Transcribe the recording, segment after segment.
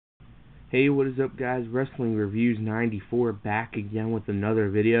Hey, what is up, guys? Wrestling Reviews 94 back again with another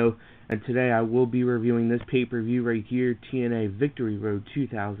video, and today I will be reviewing this pay-per-view right here, TNA Victory Road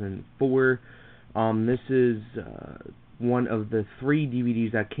 2004. This is one of the 3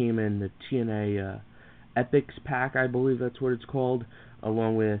 DVDs that came in the TNA Epics pack, I believe that's what it's called,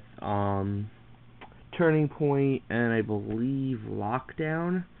 along with Turning Point and I believe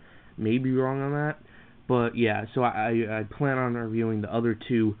Lockdown. May be wrong on that, but yeah. So I plan on reviewing the other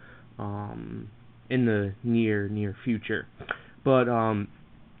 2 in the near future. But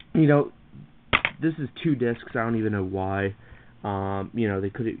you know, this is 2 discs. I don't even know why. You know, they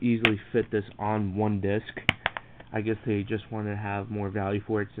could have easily fit this on 1 disc. I guess they just wanted to have more value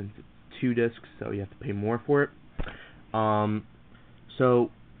for it since it's 2 discs, so you have to pay more for it. So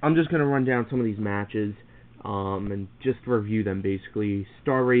I'm just gonna run down some of these matches and just review them basically.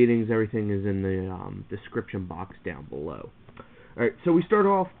 Star ratings, everything is in the description box down below. Alright, so we start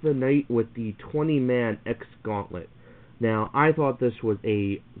off the night with the 20 Man X Gauntlet. Now, I thought this was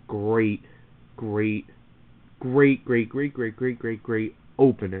a great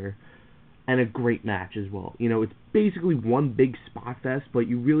opener, and a great match as well. You know, it's basically one big spot fest, but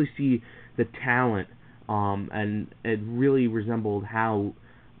you really see the talent, and it really resembled how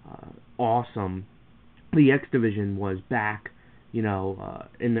awesome the X Division was back, you know,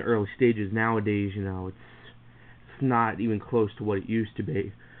 in the early stages. Nowadays, you know, it's not even close to what it used to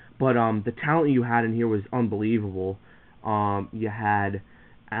be. But the talent you had in here was unbelievable. You had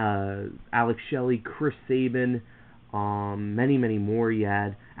Alex Shelley, Chris Sabin, many more. You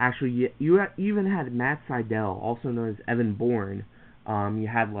had you even had Matt Sydal, also known as Evan Bourne. You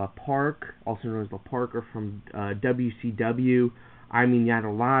had La Park, also known as La Parker from WCW. I mean, you had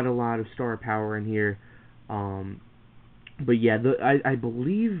a lot of star power in here. But yeah, I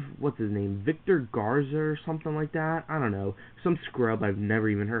believe, what's his name, Victor Garza or something like that. I don't know, some scrub I've never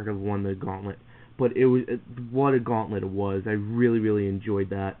even heard of won the gauntlet. But it was, what a gauntlet it was. I really enjoyed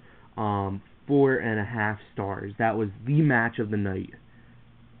that. 4.5 stars. That was the match of the night,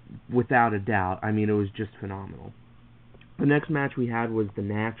 without a doubt. I mean, it was just phenomenal. The next match we had was the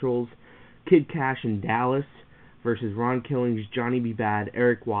Naturals, Kid Kash and Dallas versus Ron Killings, Johnny B. Bad,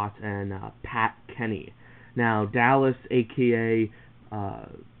 Erik Watts, and Pat Kenney. Now, Dallas, a.k.a.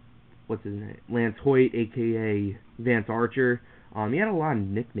 What's his name? Lance Hoyt, a.k.a. Vance Archer. He had a lot of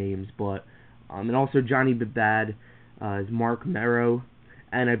nicknames, but and also Johnny B. Bad is Mark Merrow.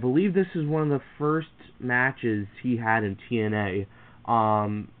 And I believe this is one of the first matches he had in TNA.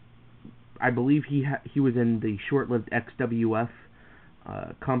 I believe he was in the short-lived XWF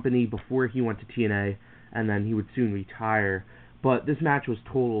company before he went to TNA, and then he would soon retire. But this match was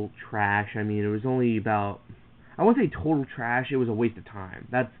total trash. I mean, it was only about, I won't say total trash, it was a waste of time.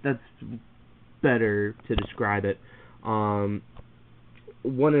 That's better to describe it.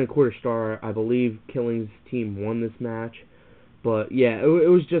 1.25 star, I believe Killings' team won this match. But yeah, it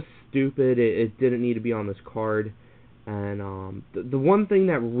was just stupid. It didn't need to be on this card. And the one thing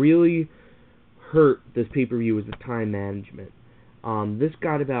that really hurt this pay-per-view was the time management. This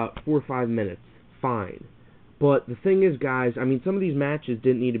got about 4 or 5 minutes. Fine. But the thing is, guys, I mean, some of these matches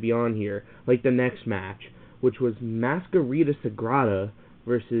didn't need to be on here. Like the next match, which was Mascarita Sagrada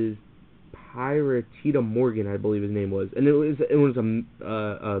versus Piratita Morgan, I believe his name was. And it was a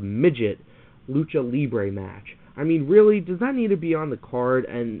midget lucha libre match. I mean, really, does that need to be on the card?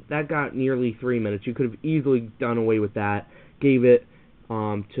 And that got nearly 3 minutes. You could have easily done away with that, gave it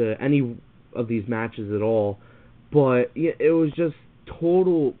to any of these matches at all. But yeah, it was just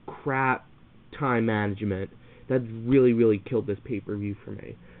total crap time management. That really killed this pay-per-view for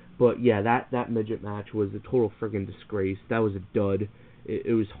me. But yeah, that midget match was a total friggin' disgrace. That was a dud.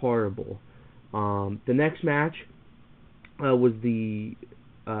 It was horrible. The next match was the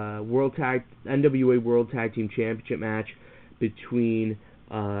NWA World Tag Team Championship match between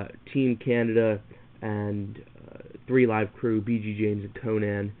Team Canada and 3 Live Crew, BG James and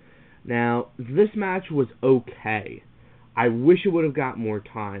Konnan. Now, this match was okay. I wish it would have got more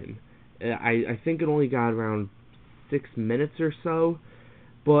time. I think it only got around 6 minutes or so,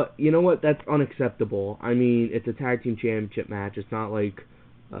 but you know what, that's unacceptable. I mean, it's a tag team championship match. It's not like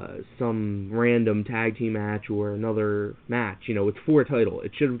some random tag team match or another match. You know, it's for a title.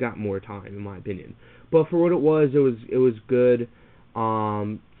 It should have got more time, in my opinion. But for what it was good.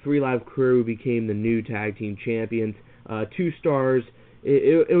 3 Live Crew became the new tag team champions. 2 stars.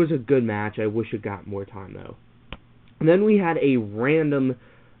 It was a good match. I wish it got more time, though. And then we had a random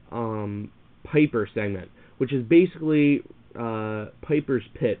Piper segment, which is basically Piper's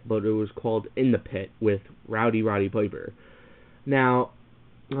Pit, but it was called In the Pit with Roddy Piper. Now,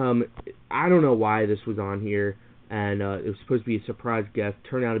 I don't know why this was on here. and it was supposed to be a surprise guest.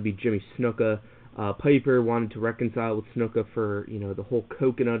 Turned out to be Jimmy Snuka. Piper wanted to reconcile with Snuka for, the whole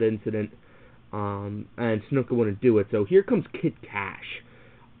coconut incident, and Snuka wouldn't do it. So here comes Kid Kash.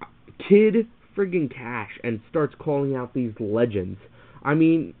 Kid friggin' Kash, and starts calling out these legends. I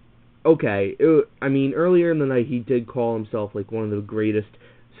mean, okay, earlier in the night he did call himself like one of the greatest,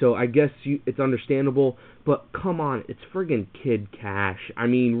 so I guess it's understandable, but come on, it's friggin' Kid Kash. I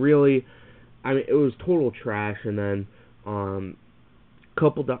mean, really, it was total trash, and then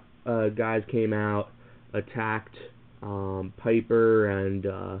couple guys came out, attacked Piper and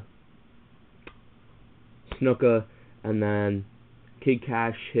Snuka, and then Kid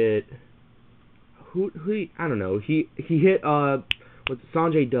Kash hit I don't know. He hit with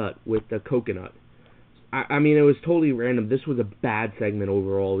Sanjay Dutt with the coconut. I mean, it was totally random. This was a bad segment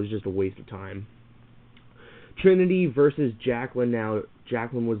overall. It was just a waste of time. Trinity versus Jacqueline. Now,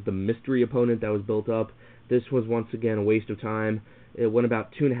 Jacqueline was the mystery opponent that was built up. This was once again a waste of time. It went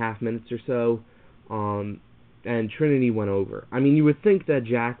about 2.5 minutes or so, and Trinity went over. I mean, you would think that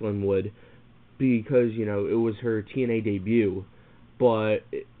Jacqueline would, because, it was her TNA debut, but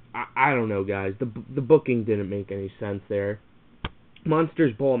I don't know, guys. The booking didn't make any sense there.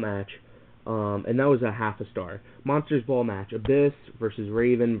 Monsters Ball match, and that was a half a star. Monsters Ball match, Abyss versus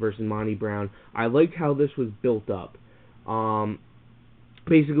Raven versus Monty Brown. I liked how this was built up.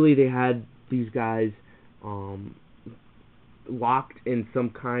 Basically, they had these guys locked in some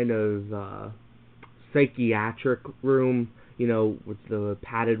kind of psychiatric room, with the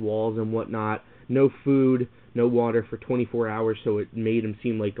padded walls and whatnot. No food, no water for 24 hours, so it made him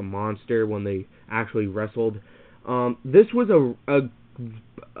seem like a monster when they actually wrestled. This was a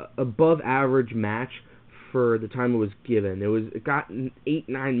above average match for the time it was given. It got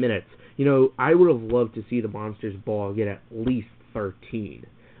 8-9 minutes. I would have loved to see the Monsters Ball get at least 13.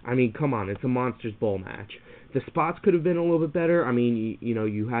 I mean, come on, it's a Monsters Ball match. The spots could have been a little bit better. I mean,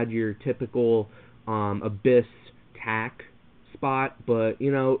 you had your typical Abyss tack spot, but,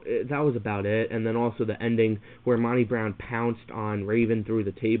 that was about it. And then also the ending where Monty Brown pounced on Raven through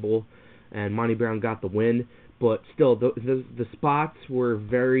the table, and Monty Brown got the win. But still, the spots were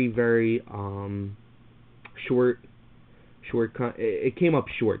very, very short. It came up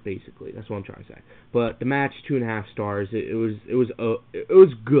short, basically. That's what I'm trying to say. But the match, 2.5 stars. It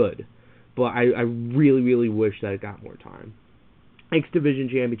was good, but I really, really wish that it got more time. X Division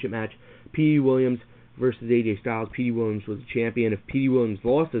Championship match, Petey Williams versus AJ Styles. Petey Williams was the champion. If Petey Williams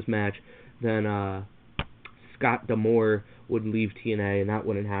lost this match, then Scott D'Amore would leave TNA, and that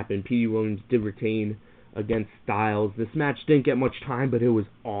wouldn't happen. Petey Williams did retain against Styles. This match didn't get much time, but it was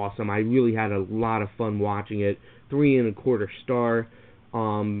awesome. I really had a lot of fun watching it. 3.25 star.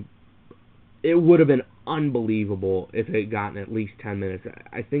 It would have been unbelievable if it had gotten at least 10 minutes.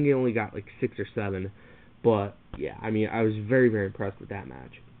 I think it only got like 6 or 7. But, yeah, I was very, very impressed with that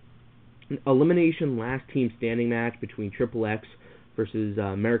match. Elimination last team standing match between Triple X versus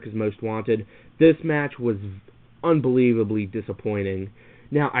America's Most Wanted. This match was unbelievably disappointing.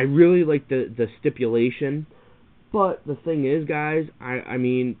 Now, I really like the stipulation, but the thing is, guys,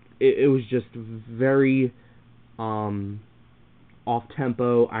 it was just very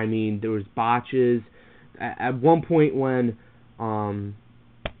off-tempo. I mean, there was botches. At one point when, who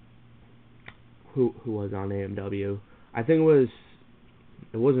was on AMW? I think it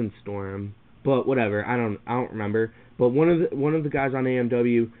wasn't Storm, but whatever. I don't remember. But one of the guys on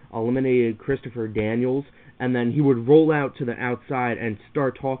AMW eliminated Christopher Daniels, and then he would roll out to the outside and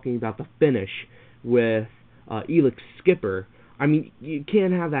start talking about the finish with Elix Skipper. I mean, you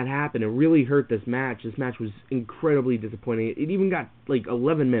can't have that happen. It really hurt this match. This match was incredibly disappointing. It even got like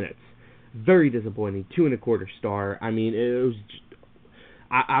 11 minutes. Very disappointing. 2.25 star. I mean, it was.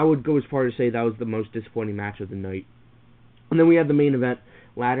 I would go as far to say that was the most disappointing match of the night. And then we had the main event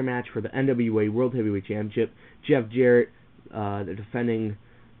ladder match for the NWA World Heavyweight Championship. Jeff Jarrett, the defending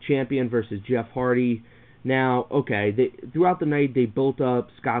champion, versus Jeff Hardy. Now, okay, throughout the night they built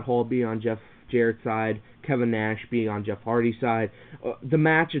up Scott Hall being on Jeff Jarrett's side, Kevin Nash being on Jeff Hardy's side. The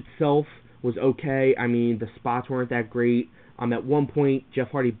match itself was okay. I mean, the spots weren't that great. At one point,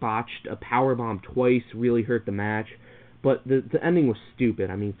 Jeff Hardy botched a powerbomb twice, really hurt the match. But the ending was stupid.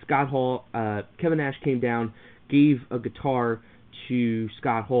 I mean, Scott Hall, Kevin Nash came down, gave a guitar to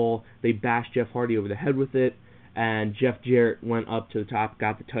Scott Hall. They bashed Jeff Hardy over the head with it, and Jeff Jarrett went up to the top,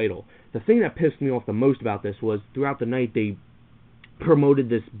 got the title. The thing that pissed me off the most about this was throughout the night they promoted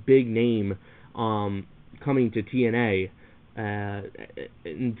this big name coming to TNA.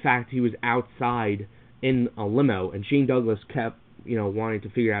 In fact, he was outside in a limo, and Shane Douglas kept, wanting to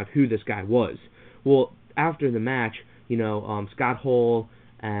figure out who this guy was. Well, after the match, Scott Hall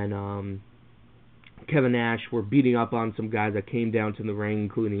and Kevin Nash were beating up on some guys that came down to the ring,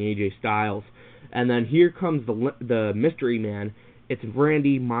 including AJ Styles. And then here comes the mystery man. It's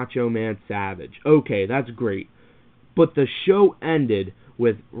Randy Macho Man Savage. Okay, that's great. But the show ended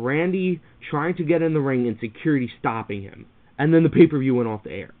with Randy trying to get in the ring and security stopping him. And then the pay-per-view went off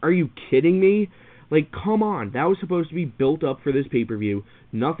the air. Are you kidding me? Like, come on. That was supposed to be built up for this pay-per-view.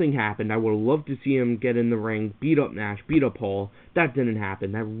 Nothing happened. I would have loved to see him get in the ring, beat up Nash, beat up Hall. That didn't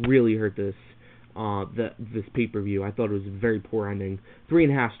happen. That really hurt this pay-per-view. I thought it was a very poor ending.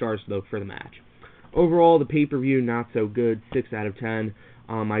 3.5 stars, though, for the match. Overall, the pay-per-view, not so good. 6 out of 10.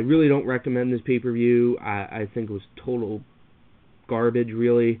 I really don't recommend this pay-per-view. I think it was total garbage,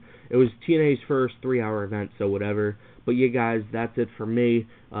 really. It was TNA's first 3-hour event, so whatever. But yeah, guys, that's it for me.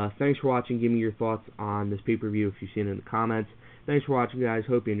 Thanks for watching. Give me your thoughts on this pay-per-view if you've seen it in the comments. Thanks for watching, guys.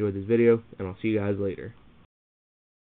 Hope you enjoyed this video, and I'll see you guys later.